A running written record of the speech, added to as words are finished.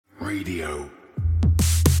Radio.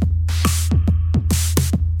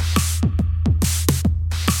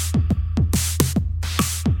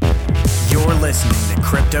 You're listening to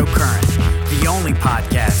Cryptocurrent, the only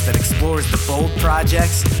podcast that explores the bold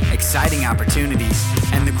projects, exciting opportunities,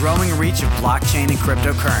 and the growing reach of blockchain and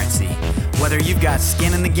cryptocurrency. Whether you've got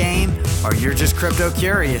skin in the game or you're just crypto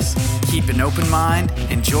curious, keep an open mind,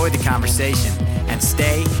 enjoy the conversation, and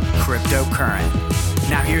stay cryptocurrent.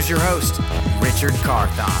 Now here's your host, Richard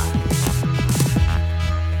Carthon.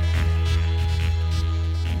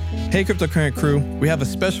 Hey Cryptocurrent crew, we have a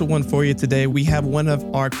special one for you today. We have one of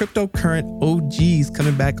our Cryptocurrent OGs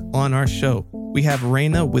coming back on our show. We have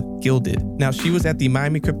Raina with Gilded. Now she was at the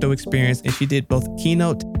Miami Crypto Experience and she did both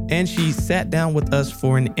keynote and she sat down with us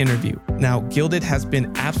for an interview. Now Gilded has been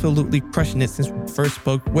absolutely crushing it since we first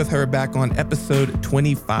spoke with her back on episode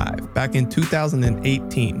 25, back in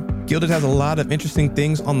 2018. Gilded has a lot of interesting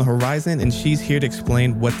things on the horizon and she's here to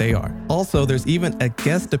explain what they are. Also, there's even a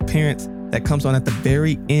guest appearance that comes on at the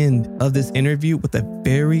very end of this interview with a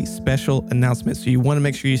very special announcement. So you want to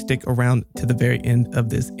make sure you stick around to the very end of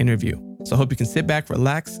this interview. So I hope you can sit back,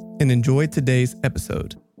 relax, and enjoy today's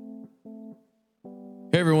episode.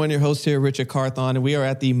 Hey everyone, your host here, Richard Carthon, and we are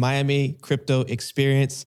at the Miami Crypto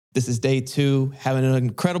Experience. This is day 2, having an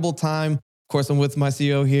incredible time. Of course, I'm with my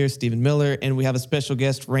CEO here, Stephen Miller, and we have a special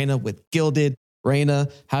guest, Raina with Gilded. Raina,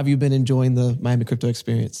 how have you been enjoying the Miami Crypto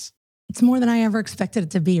Experience? It's more than I ever expected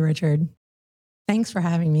it to be, Richard. Thanks for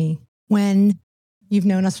having me. When you've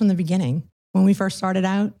known us from the beginning, when we first started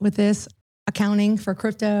out with this accounting for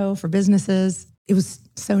crypto, for businesses, it was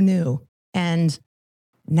so new. And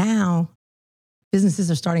now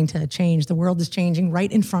businesses are starting to change. The world is changing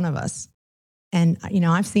right in front of us. And,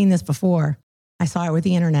 I've seen this before. I saw it with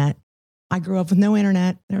the internet. I grew up with no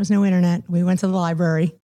internet. There was no internet. We went to the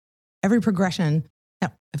library. Every progression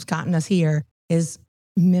that has gotten us here is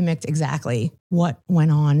mimicked exactly what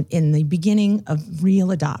went on in the beginning of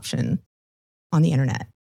real adoption on the internet.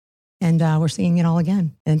 And we're seeing it all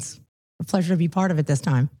again. And it's a pleasure to be part of it this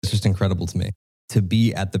time. It's just incredible to me to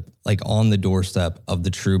be at on the doorstep of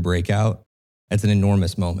the true breakout. It's an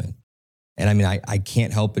enormous moment. And I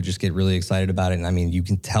can't help but just get really excited about it. And you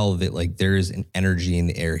can tell that there is an energy in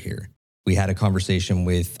the air here. We had a conversation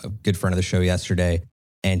with a good friend of the show yesterday,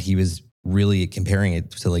 and he was really comparing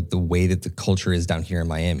it to the way that the culture is down here in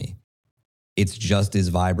Miami. It's just as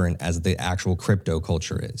vibrant as the actual crypto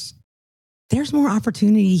culture is. There's more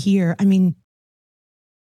opportunity here.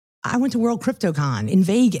 I went to World CryptoCon in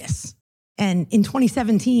Vegas and in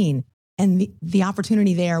 2017, and the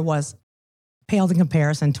opportunity there was paled in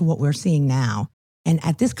comparison to what we're seeing now. And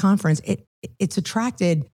at this conference, it's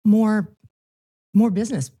attracted more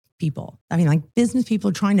business people. Business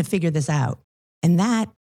people trying to figure this out. And that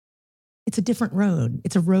it's a different road.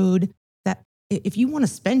 It's a road that if you want to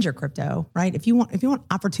spend your crypto, right? If you want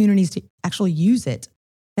opportunities to actually use it,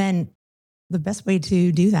 then the best way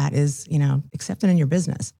to do that is, accept it in your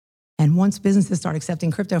business. And once businesses start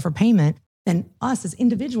accepting crypto for payment, then us as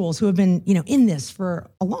individuals who have been, in this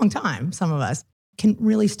for a long time, some of us can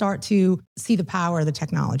really start to see the power of the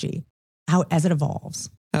technology, as it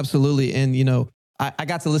evolves. Absolutely. And, I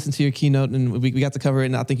got to listen to your keynote and we got to cover it,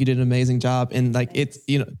 and I think you did an amazing job. And it's,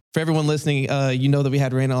 for everyone listening, that we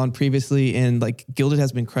had Raina on previously, and Gilded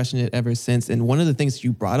has been crushing it ever since. And one of the things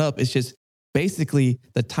you brought up is just basically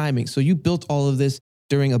the timing. So you built all of this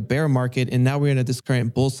during a bear market, and now we're in this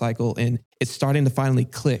current bull cycle, and it's starting to finally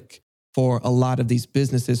click for a lot of these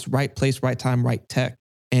businesses. Right place, right time, right tech,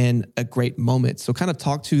 and a great moment. So kind of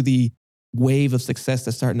talk to the wave of success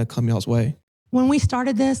that's starting to come y'all's way. When we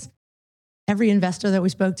started this, every investor that we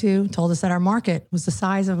spoke to told us that our market was the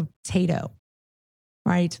size of a potato,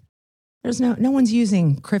 right? There's no one's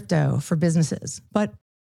using crypto for businesses. But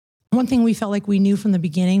one thing we felt like we knew from the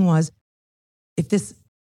beginning was if this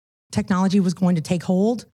technology was going to take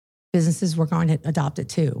hold, businesses were going to adopt it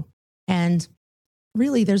too. And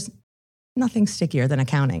really, there's nothing stickier than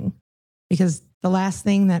accounting, because the last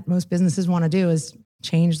thing that most businesses want to do is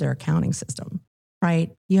change their accounting system,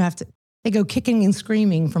 right? They go kicking and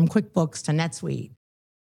screaming from QuickBooks to NetSuite,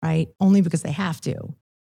 right? Only because they have to.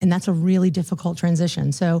 And that's a really difficult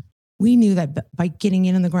transition. So we knew that by getting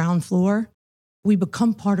in on the ground floor, we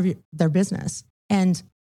become part of their business. And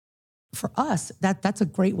for us, that's a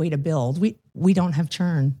great way to build. We don't have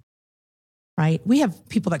churn, right? We have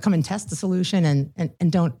people that come and test the solution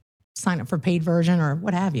and don't sign up for paid version or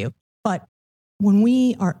what have you. But when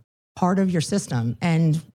we are part of your system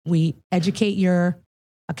and we educate your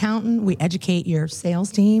accountant, we educate your sales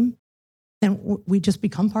team, then we just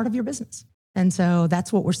become part of your business. And so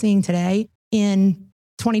that's what we're seeing today. In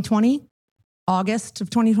 2020, August of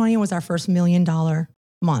 2020 was our first $1 million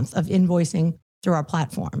month of invoicing through our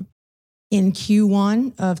platform. In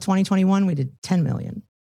Q1 of 2021, we did 10 million.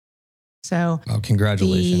 So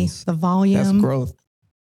congratulations. The volume. That's growth.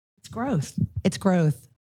 It's growth. It's growth.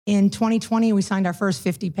 In 2020, we signed our first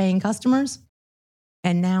 50 paying customers.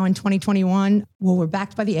 And now in 2021, well, we're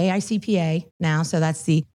backed by the AICPA now. So that's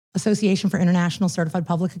the Association for International Certified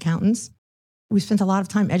Public Accountants. We spent a lot of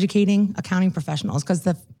time educating accounting professionals because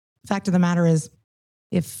the fact of the matter is,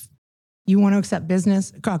 if you want to accept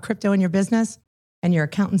crypto in your business and your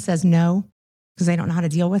accountant says no because they don't know how to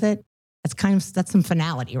deal with it, that's some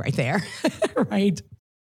finality right there, right?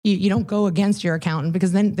 You don't go against your accountant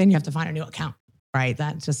because then you have to find a new accountant, right?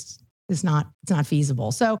 That just it's not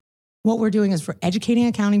feasible. So what we're doing is we're educating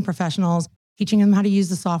accounting professionals, teaching them how to use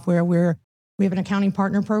the software. We have an accounting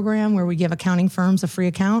partner program where we give accounting firms a free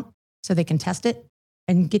account so they can test it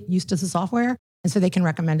and get used to the software, and so they can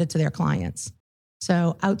recommend it to their clients.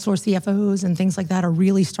 So outsource CFOs and things like that are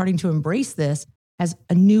really starting to embrace this as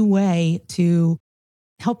a new way to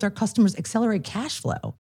help their customers accelerate cash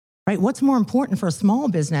flow, right? What's more important for a small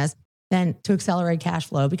business than to accelerate cash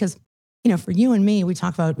flow? Because, for you and me, we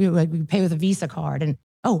talk about, we pay with a Visa card and,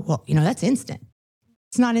 that's instant.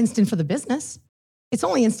 It's not instant for the business. It's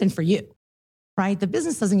only instant for you, right? The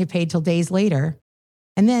business doesn't get paid till days later.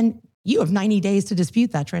 And then you have 90 days to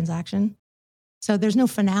dispute that transaction. So there's no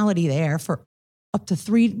finality there for up to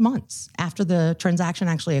 3 months after the transaction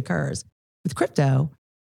actually occurs. With crypto,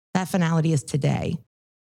 that finality is today.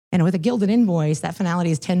 And with a gilded invoice, that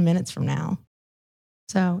finality is 10 minutes from now.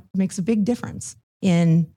 So it makes a big difference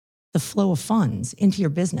in the flow of funds into your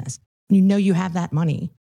business. You know you have that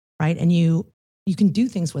money, right? And you can do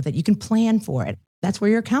things with it. You can plan for it. That's where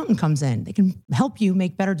your accountant comes in. They can help you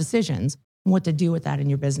make better decisions on what to do with that in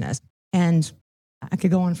your business. And I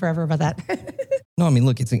could go on forever about that. No,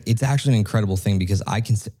 look, it's actually an incredible thing because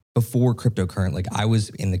before cryptocurrent, I was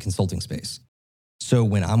in the consulting space. So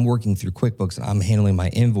when I'm working through QuickBooks and I'm handling my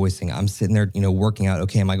invoicing, I'm sitting there, working out,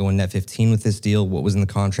 okay, am I going net 15 with this deal? What was in the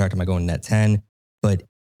contract? Am I going net 10? But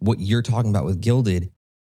what you're talking about with Gilded,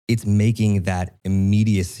 it's making that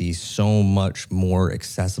immediacy so much more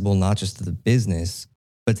accessible, not just to the business,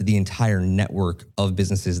 but to the entire network of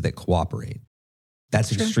businesses that cooperate.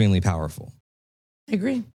 That's extremely powerful. I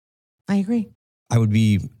agree. I would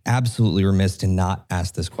be absolutely remiss to not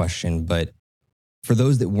ask this question, but for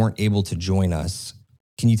those that weren't able to join us,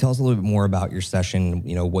 can you tell us a little bit more about your session,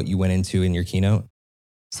 what you went into in your keynote?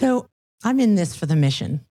 So I'm in this for the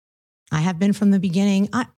mission. I have been from the beginning.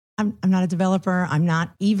 I'm not a developer. I'm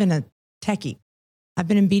not even a techie. I've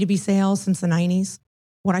been in B2B sales since the 90s.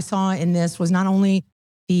 What I saw in this was not only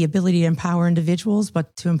the ability to empower individuals,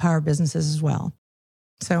 but to empower businesses as well.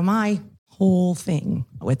 So my whole thing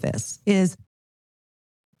with this is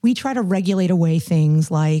we try to regulate away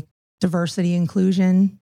things like diversity,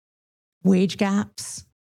 inclusion, wage gaps,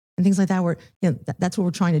 and things like that. That's what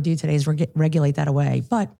we're trying to do today is regulate that away.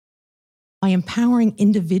 But by empowering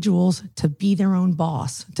individuals to be their own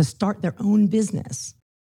boss, to start their own business,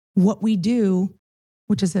 what we do,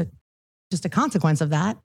 which is just a consequence of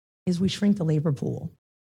that, is we shrink the labor pool.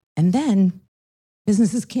 And then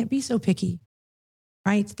businesses can't be so picky,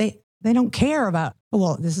 right? They don't care about,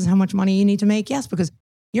 this is how much money you need to make. Yes, because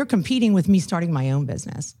you're competing with me starting my own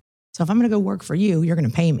business. So if I'm going to go work for you, you're going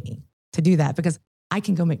to pay me to do that because I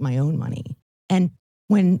can go make my own money. And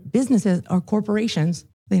when businesses or corporations,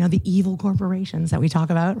 the evil corporations that we talk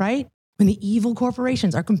about, right? When the evil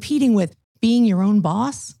corporations are competing with being your own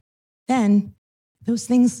boss, then those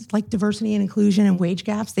things like diversity and inclusion and wage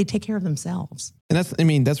gaps, they take care of themselves. And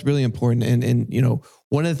that's really important. And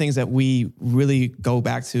one of the things that we really go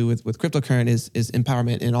back to with cryptocurrent is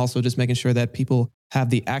empowerment, and also just making sure that people have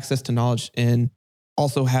the access to knowledge and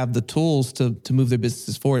also have the tools to move their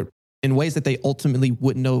businesses forward in ways that they ultimately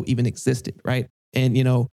wouldn't know even existed, right? And,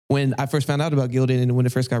 when I first found out about Gilded and when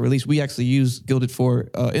it first got released, we actually used Gilded for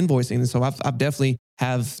invoicing. And so I've definitely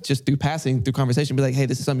have just through conversation, be like, hey,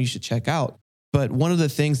 this is something you should check out. But one of the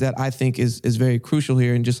things that I think is very crucial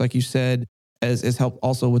here, and just like you said, has helped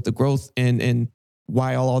also with the growth and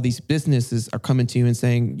why all these businesses are coming to you and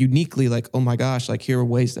saying uniquely, like, oh my gosh, like here are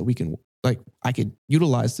ways that we can, I could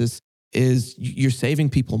utilize this, is you're saving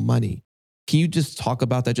people money. Can you just talk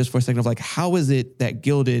about that just for a second of how is it that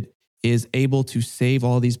Gilded is able to save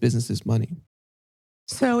all these businesses money?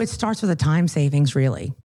 So it starts with a time savings,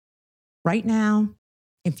 really. Right now,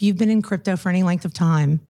 if you've been in crypto for any length of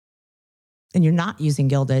time and you're not using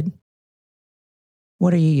Gilded,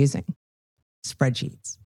 what are you using?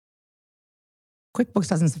 Spreadsheets. QuickBooks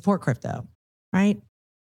doesn't support crypto, right?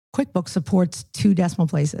 QuickBooks supports 2 decimal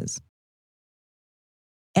places.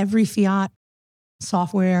 Every fiat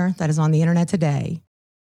software that is on the internet today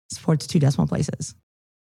supports 2 decimal places.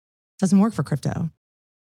 Doesn't work for crypto.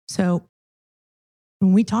 So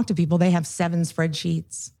when we talk to people, they have 7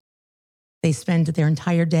 spreadsheets. They spend their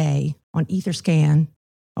entire day on Etherscan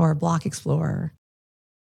or Block Explorer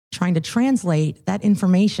trying to translate that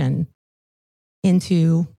information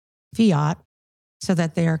into fiat so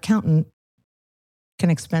that their accountant can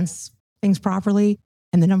expense things properly.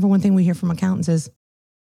 And the number one thing we hear from accountants is,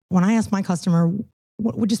 when I ask my customer,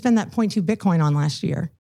 what would you spend that 0.2 Bitcoin on last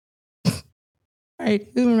year? Right?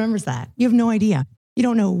 Who remembers that? You have no idea. You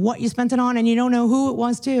don't know what you spent it on, and you don't know who it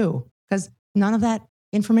was to, because none of that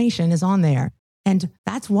information is on there. And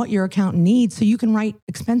that's what your accountant needs so you can write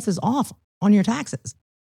expenses off on your taxes.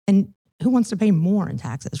 And who wants to pay more in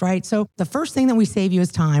taxes, right? So the first thing that we save you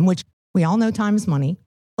is time, which we all know time is money.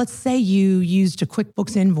 Let's say you used a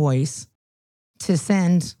QuickBooks invoice to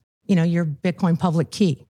send, your Bitcoin public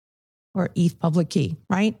key or ETH public key,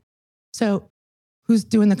 right? So who's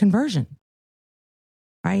doing the conversion,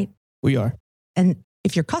 right? We are. And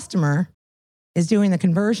if your customer is doing the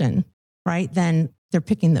conversion, right, then they're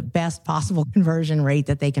picking the best possible conversion rate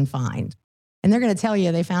that they can find. And they're going to tell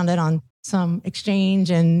you they found it on some exchange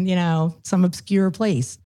and, some obscure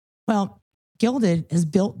place. Well, Gilded has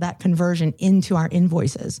built that conversion into our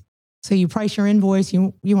invoices. So you price your invoice,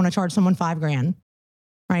 you want to charge someone $5,000,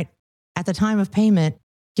 right? At the time of payment,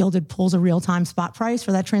 Gilded pulls a real-time spot price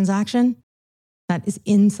for that transaction. That is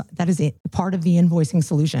part of the invoicing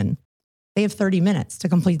solution. They have 30 minutes to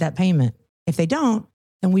complete that payment. If they don't,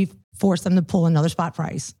 then we force them to pull another spot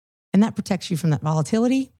price. And that protects you from that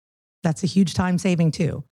volatility. That's a huge time saving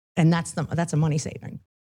too. And that's a money saving.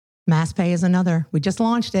 MassPay is another. We just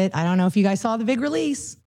launched it. I don't know if you guys saw the big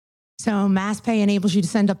release. So MassPay enables you to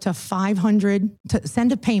send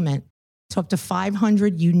a payment to up to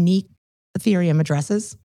 500 unique Ethereum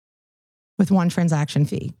addresses with one transaction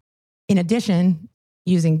fee. In addition,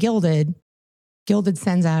 using Gilded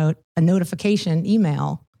sends out a notification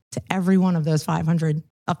email to every one of those 500,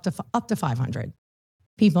 up to 500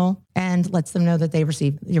 people, and lets them know that they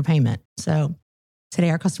received your payment. So today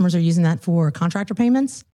our customers are using that for contractor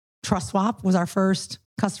payments. TrustSwap was our first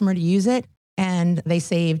customer to use it, and they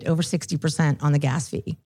saved over 60% on the gas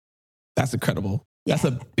fee. That's incredible. Yeah. That's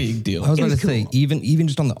a big deal. I was about to cool. say, even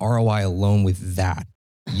just on the ROI alone with that,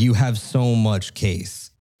 you have so much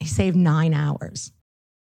case. They saved 9 hours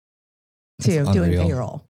to That's doing unreal.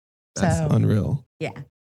 payroll. That's unreal. Yeah,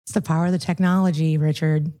 it's the power of the technology,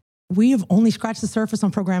 Richard. We have only scratched the surface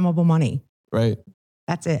on programmable money. Right.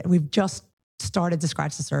 That's it. We've just started to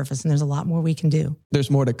scratch the surface, and there's a lot more we can do.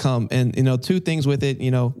 There's more to come. And, 2 things with it,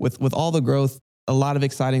 with all the growth, a lot of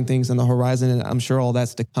exciting things on the horizon, and I'm sure all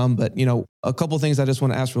that's to come. But, a couple of things I just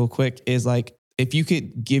want to ask real quick is, like, if you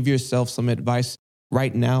could give yourself some advice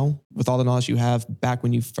right now with all the knowledge you have back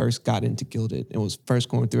when you first got into Gilded and was first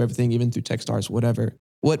going through everything, even through Techstars, whatever,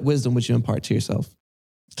 what wisdom would you impart to yourself?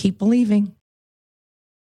 Keep believing.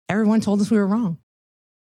 Everyone told us we were wrong.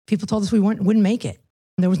 People told us we wouldn't make it.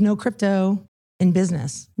 There was no crypto in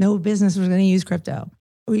business. No business was going to use crypto.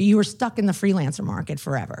 You were stuck in the freelancer market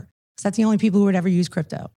forever. So that's the only people who would ever use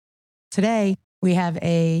crypto. Today, we have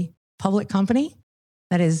a public company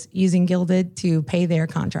that is using Gilded to pay their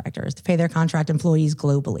contractors, to pay their contract employees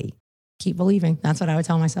globally. Keep believing. That's what I would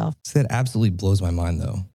tell myself. So that absolutely blows my mind,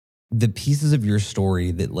 though. The pieces of your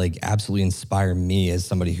story that absolutely inspire me as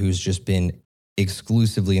somebody who's just been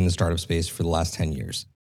exclusively in the startup space for the last 10 years.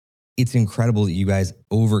 It's incredible that you guys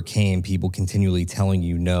overcame people continually telling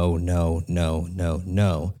you no, no, no, no,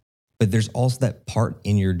 no. But there's also that part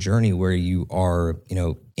in your journey where you are,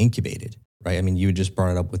 incubated, right? I mean, you just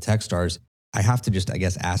brought it up with Techstars. I have to just,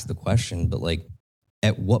 ask the question, but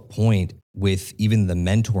at what point with even the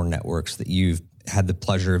mentor networks that you've had the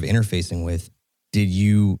pleasure of interfacing with, did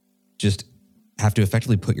you just have to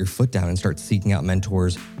effectively put your foot down and start seeking out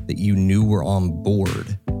mentors that you knew were on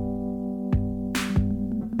board?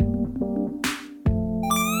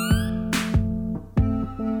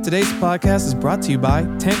 Today's podcast is brought to you by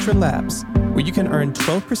Tantra Labs, where you can earn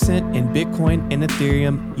 12% in Bitcoin and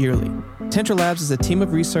Ethereum yearly. Tantra Labs is a team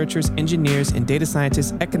of researchers, engineers, and data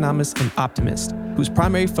scientists, economists, and optimists, whose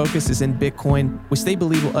primary focus is in Bitcoin, which they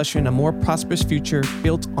believe will usher in a more prosperous future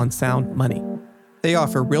built on sound money. They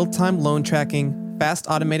offer real-time loan tracking, fast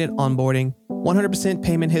automated onboarding, 100%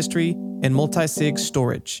 payment history, and multi-sig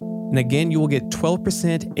storage. And again, you will get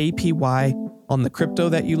 12% APY on the crypto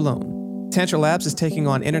that you loan. Tantra Labs is taking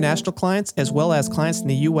on international clients as well as clients in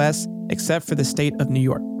the US, except for the state of New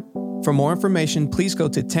York. For more information, please go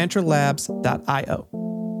to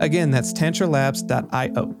tantralabs.io. Again, that's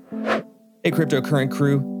tantralabs.io. Hey, Cryptocurrent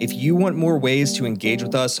crew, if you want more ways to engage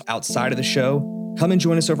with us outside of the show, come and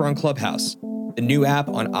join us over on Clubhouse. the new app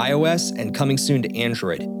on iOS and coming soon to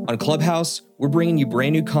Android. On Clubhouse, we're bringing you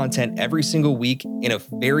brand new content every single week in a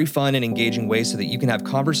very fun and engaging way so that you can have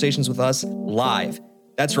conversations with us live.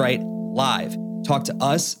 That's right, live. Talk to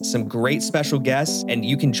us, some great special guests, and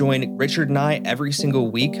you can join Richard and I every single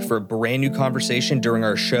week for a brand new conversation during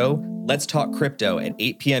our show, Let's Talk Crypto at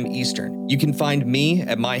 8 p.m. Eastern. You can find me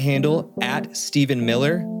at my handle at Stephen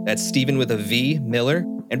Miller. That's Stephen with a V, Miller.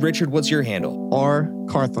 And Richard, what's your handle? R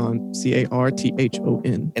Carthon,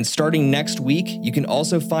 Carthon. And starting next week, you can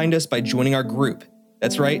also find us by joining our group.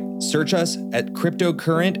 That's right, search us at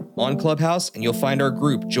Cryptocurrent on Clubhouse and you'll find our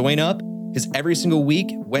group. Join up, because every single week,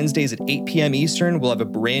 Wednesdays at 8 p.m. Eastern, we'll have a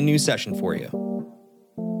brand new session for you.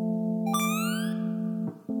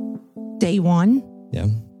 Day one. Yeah.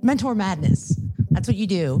 Mentor Madness. That's what you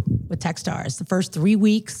do with Techstars. The first 3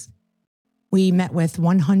 weeks, we met with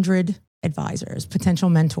 100 advisors, potential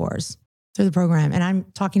mentors through the program. And I'm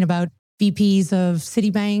talking about VPs of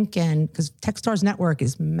Citibank, and because Techstars network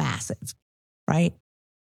is massive, right?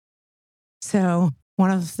 So one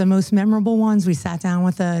of the most memorable ones, we sat down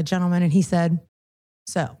with a gentleman and he said,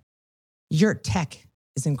 so your tech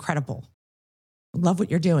is incredible. Love what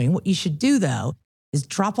you're doing. What you should do though is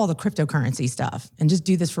drop all the cryptocurrency stuff and just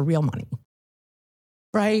do this for real money.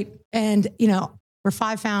 Right? And, we're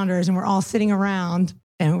 5 founders and we're all sitting around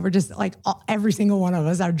and we're just like, every single one of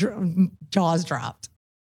us, our jaws dropped.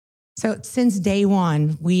 So since day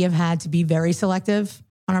one, we have had to be very selective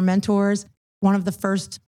on our mentors. One of the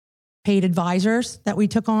first paid advisors that we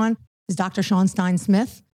took on is Dr. Sean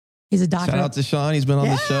Stein-Smith. He's a doctor. Shout out to Sean. He's been on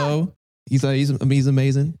the show. He's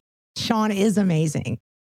amazing. Sean is amazing.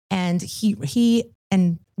 And he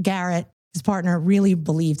and Garrett, his partner, really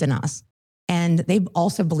believed in us. And they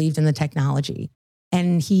also believed in the technology.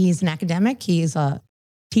 And he's an academic. He's a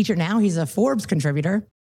teacher now. He's a Forbes contributor.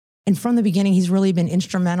 And from the beginning, he's really been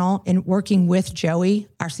instrumental in working with Joey,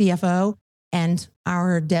 our CFO, and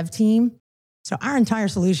our dev team. So our entire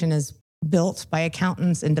solution is built by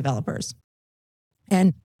accountants and developers.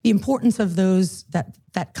 And the importance of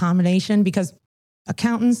that combination, because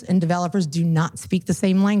accountants and developers do not speak the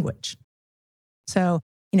same language. So,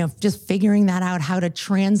 just figuring that out, how to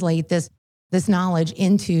translate this knowledge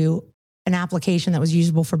into an application that was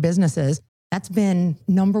usable for businesses, that's been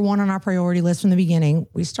number one on our priority list from the beginning.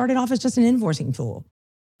 We started off as just an invoicing tool.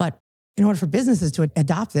 But in order for businesses to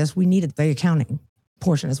adopt this, we needed the accounting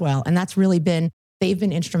portion as well. And they've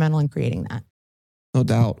been instrumental in creating that. No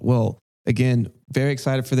doubt. Well, again, very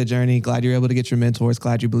excited for the journey. Glad you're able to get your mentors.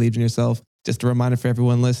 Glad you believed in yourself. Just a reminder for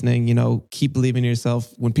everyone listening, keep believing in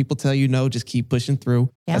yourself. When people tell you no, just keep pushing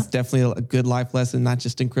through. Yeah. That's definitely a good life lesson, not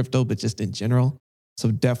just in crypto, but just in general. So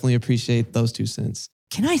definitely appreciate those 2 cents.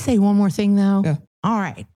 Can I say one more thing though? Yeah. All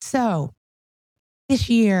right. So this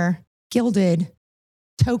year, Gilded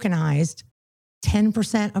tokenized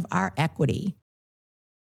 10% of our equity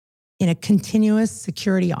in a continuous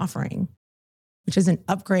security offering, which is an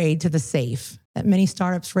upgrade to the SAFE that many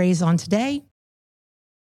startups raise on today.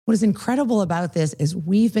 What is incredible about this is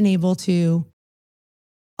we've been able to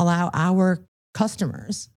allow our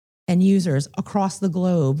customers and users across the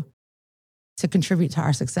globe to contribute to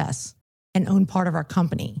our success and own part of our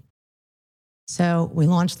company. So we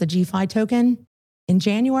launched the GFI token in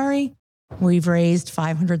January. We've raised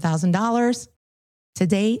 $500,000 to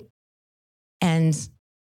date. And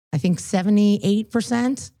I think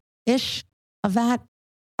 78%-ish of that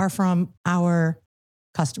are from our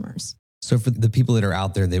customers. So for the people that are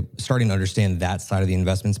out there that starting to understand that side of the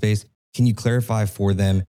investment space, can you clarify for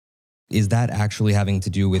them, is that actually having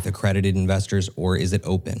to do with accredited investors or is it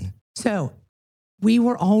open? So we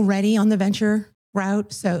were already on the venture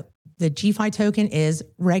route. So the GFI token is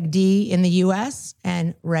Reg D in the US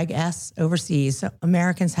and Reg S overseas. So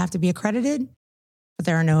Americans have to be accredited, but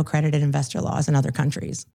there are no accredited investor laws in other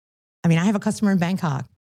countries. I mean, I have a customer in Bangkok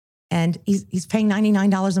and he's paying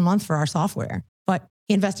 $99 a month for our software, but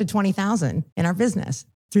he invested $20,000 in our business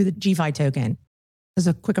through the GFI token. There's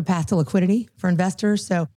a quicker path to liquidity for investors.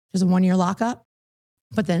 So there's a 1-year lockup,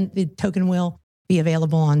 but then the token will be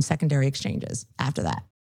available on secondary exchanges after that.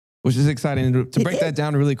 Which is exciting. To break that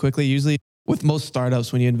down really quickly, usually with most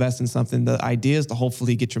startups, when you invest in something, the idea is to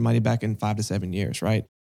hopefully get your money back in 5 to 7 years, right?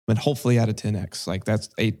 But hopefully at a 10x, like that's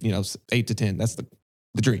 8 to 10. That's the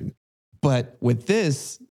dream. But with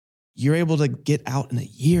this, you're able to get out in a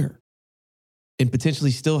year and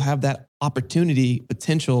potentially still have that opportunity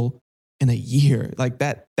potential in a year. Like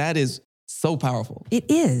that is so powerful. It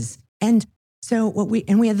is. And so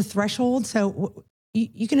we had the threshold. So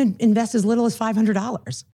you can invest as little as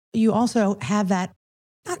 $500. You also have that,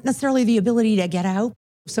 not necessarily the ability to get out.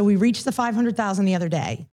 So we reached the $500,000 the other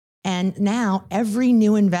day. And now every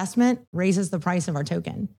new investment raises the price of our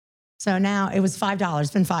token. So now it was $5,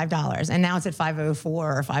 it's been $5, and now it's at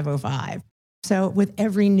 504 or 505. So with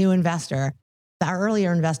every new investor, our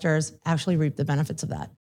earlier investors actually reap the benefits of that.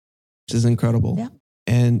 Which is incredible. Yeah.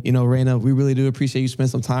 And, Raina, we really do appreciate you spending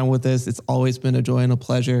some time with us. It's always been a joy and a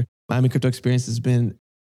pleasure. Miami Crypto Experience has been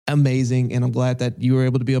amazing, and I'm glad that you were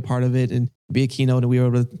able to be a part of it and be a keynote, and we were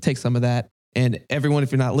able to take some of that. And everyone,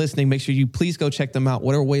 if you're not listening, make sure you please go check them out.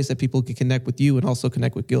 What are ways that people can connect with you and also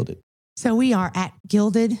connect with Gilded? So we are at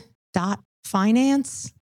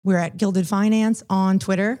gilded.finance. We're at Gilded Finance on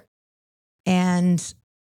Twitter. And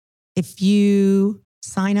if you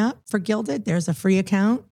sign up for Gilded, there's a free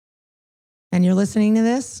account, and you're listening to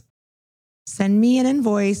this, send me an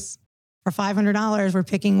invoice for $500. We're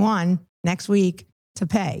picking one next week to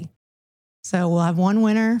pay. So we'll have one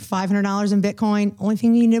winner, $500 in Bitcoin. Only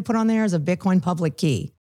thing you need to put on there is a Bitcoin public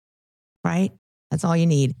key, right? That's all you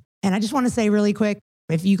need. And I just want to say really quick,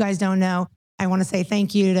 if you guys don't know, I want to say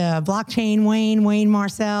thank you to Blockchain Wayne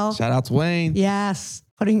Marcel. Shout out to Wayne. Yes,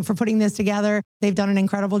 for putting this together. They've done an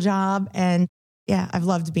incredible job. And yeah, I've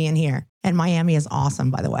loved being here. And Miami is awesome,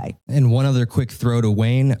 by the way. And one other quick throw to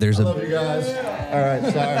Wayne. I love you guys. All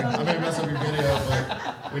right, sorry. I may mess up your video,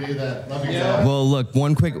 but we need that. Love you guys. Well, look,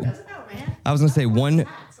 one quick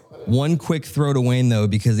throw to Wayne, though,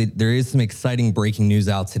 because there is some exciting breaking news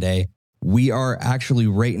out today. We are actually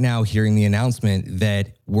right now hearing the announcement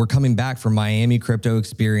that we're coming back for Miami Crypto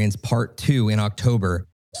Experience Part 2 in October.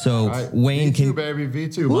 So right. Wayne V2, baby,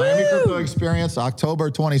 V2. Woo! Miami Crypto Experience,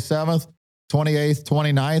 October 27th, 28th,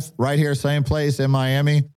 29th, right here, same place in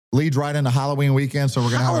Miami. Leads right into Halloween weekend, so we're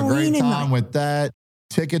going to have a great time with that.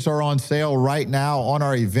 Tickets are on sale right now on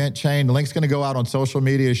our event chain. The link's going to go out on social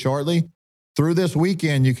media shortly. Through this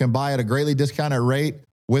weekend, you can buy at a greatly discounted rate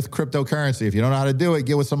with cryptocurrency. If you don't know how to do it,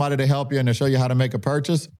 get with somebody to help you and to show you how to make a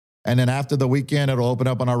purchase. And then after the weekend, it'll open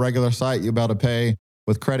up on our regular site. You'll be able to pay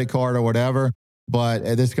with credit card or whatever. But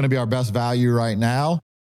this is going to be our best value right now.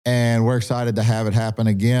 And we're excited to have it happen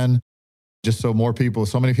again. Just so more people,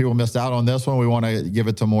 so many people missed out on this one. We want to give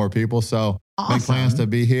it to more people. So awesome. Make plans to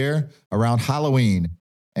be here around Halloween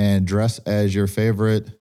and dress as your favorite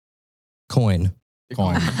coin.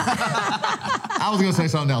 I was going to say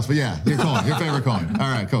something else, but yeah, your favorite coin. All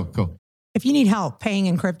right, cool. If you need help paying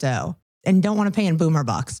in crypto and don't want to pay in Boomer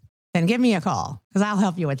Bucks, then give me a call because I'll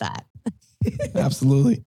help you with that.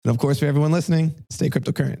 Absolutely. And of course, for everyone listening, stay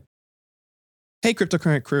cryptocurrent. Hey,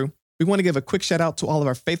 Cryptocurrent crew. We want to give a quick shout out to all of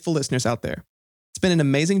our faithful listeners out there. It's been an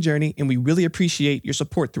amazing journey, and we really appreciate your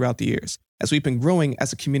support throughout the years as we've been growing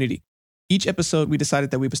as a community. Each episode, we decided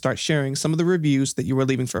that we would start sharing some of the reviews that you were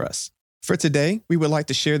leaving for us. For today, we would like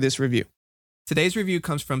to share this review. Today's review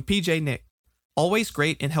comes from PJ Nick. Always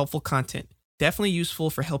great and helpful content. Definitely useful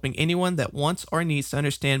for helping anyone that wants or needs to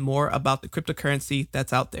understand more about the cryptocurrency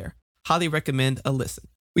that's out there. Highly recommend a listen.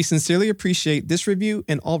 We sincerely appreciate this review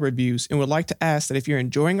and all reviews, and would like to ask that if you're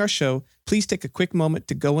enjoying our show, please take a quick moment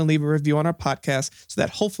to go and leave a review on our podcast so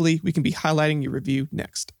that hopefully we can be highlighting your review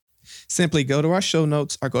next. Simply go to our show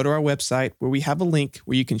notes or go to our website where we have a link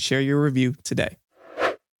where you can share your review today.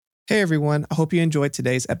 Hey everyone, I hope you enjoyed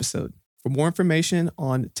today's episode. For more information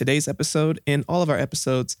on today's episode and all of our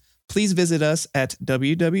episodes, please visit us at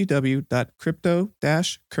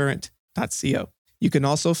www.crypto-current.co. You can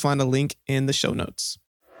also find a link in the show notes.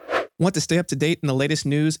 Want to stay up to date in the latest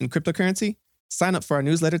news in cryptocurrency? Sign up for our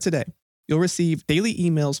newsletter today. You'll receive daily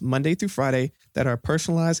emails Monday through Friday that are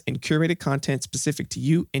personalized and curated content specific to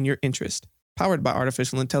you and your interest, powered by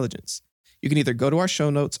artificial intelligence. You can either go to our show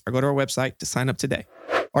notes or go to our website to sign up today.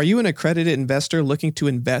 Are you an accredited investor looking to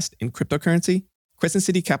invest in cryptocurrency? Crescent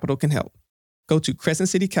City Capital can help. Go to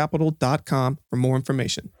crescentcitycapital.com for more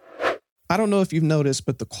information. I don't know if you've noticed,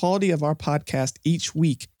 but the quality of our podcast each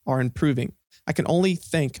week are improving. I can only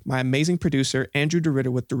thank my amazing producer, Andrew DeRitter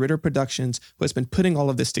with DeRitter Productions, who has been putting all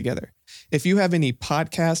of this together. If you have any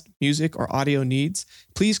podcast, music, or audio needs,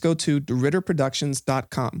 please go to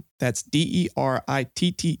DeRitterProductions.com. That's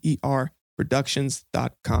DERITTER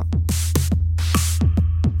Productions.com.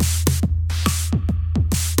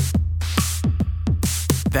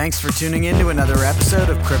 Thanks for tuning in to another episode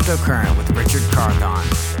of Cryptocurrent with Richard Carthon.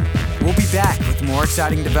 We'll be back with more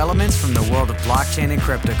exciting developments from the world of blockchain and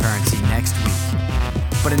cryptocurrency next week.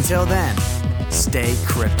 But until then, stay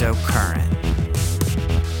cryptocurrent.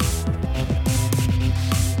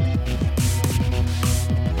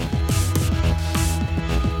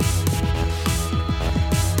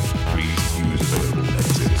 Please use available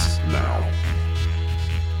exits now.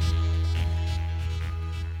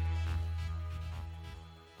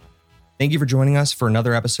 Thank you for joining us for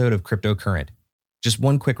another episode of Cryptocurrent. Just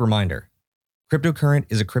one quick reminder. Cryptocurrent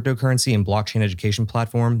is a cryptocurrency and blockchain education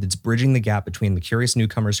platform that's bridging the gap between the curious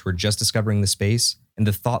newcomers who are just discovering the space and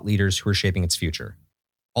the thought leaders who are shaping its future.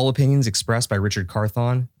 All opinions expressed by Richard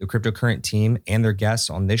Carthon, the Cryptocurrent team, and their guests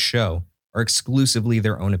on this show are exclusively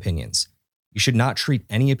their own opinions. You should not treat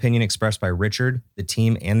any opinion expressed by Richard, the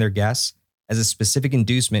team, and their guests as a specific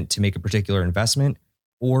inducement to make a particular investment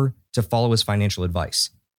or to follow his financial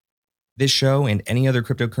advice. This show and any other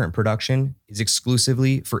Cryptocurrent production is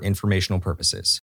exclusively for informational purposes.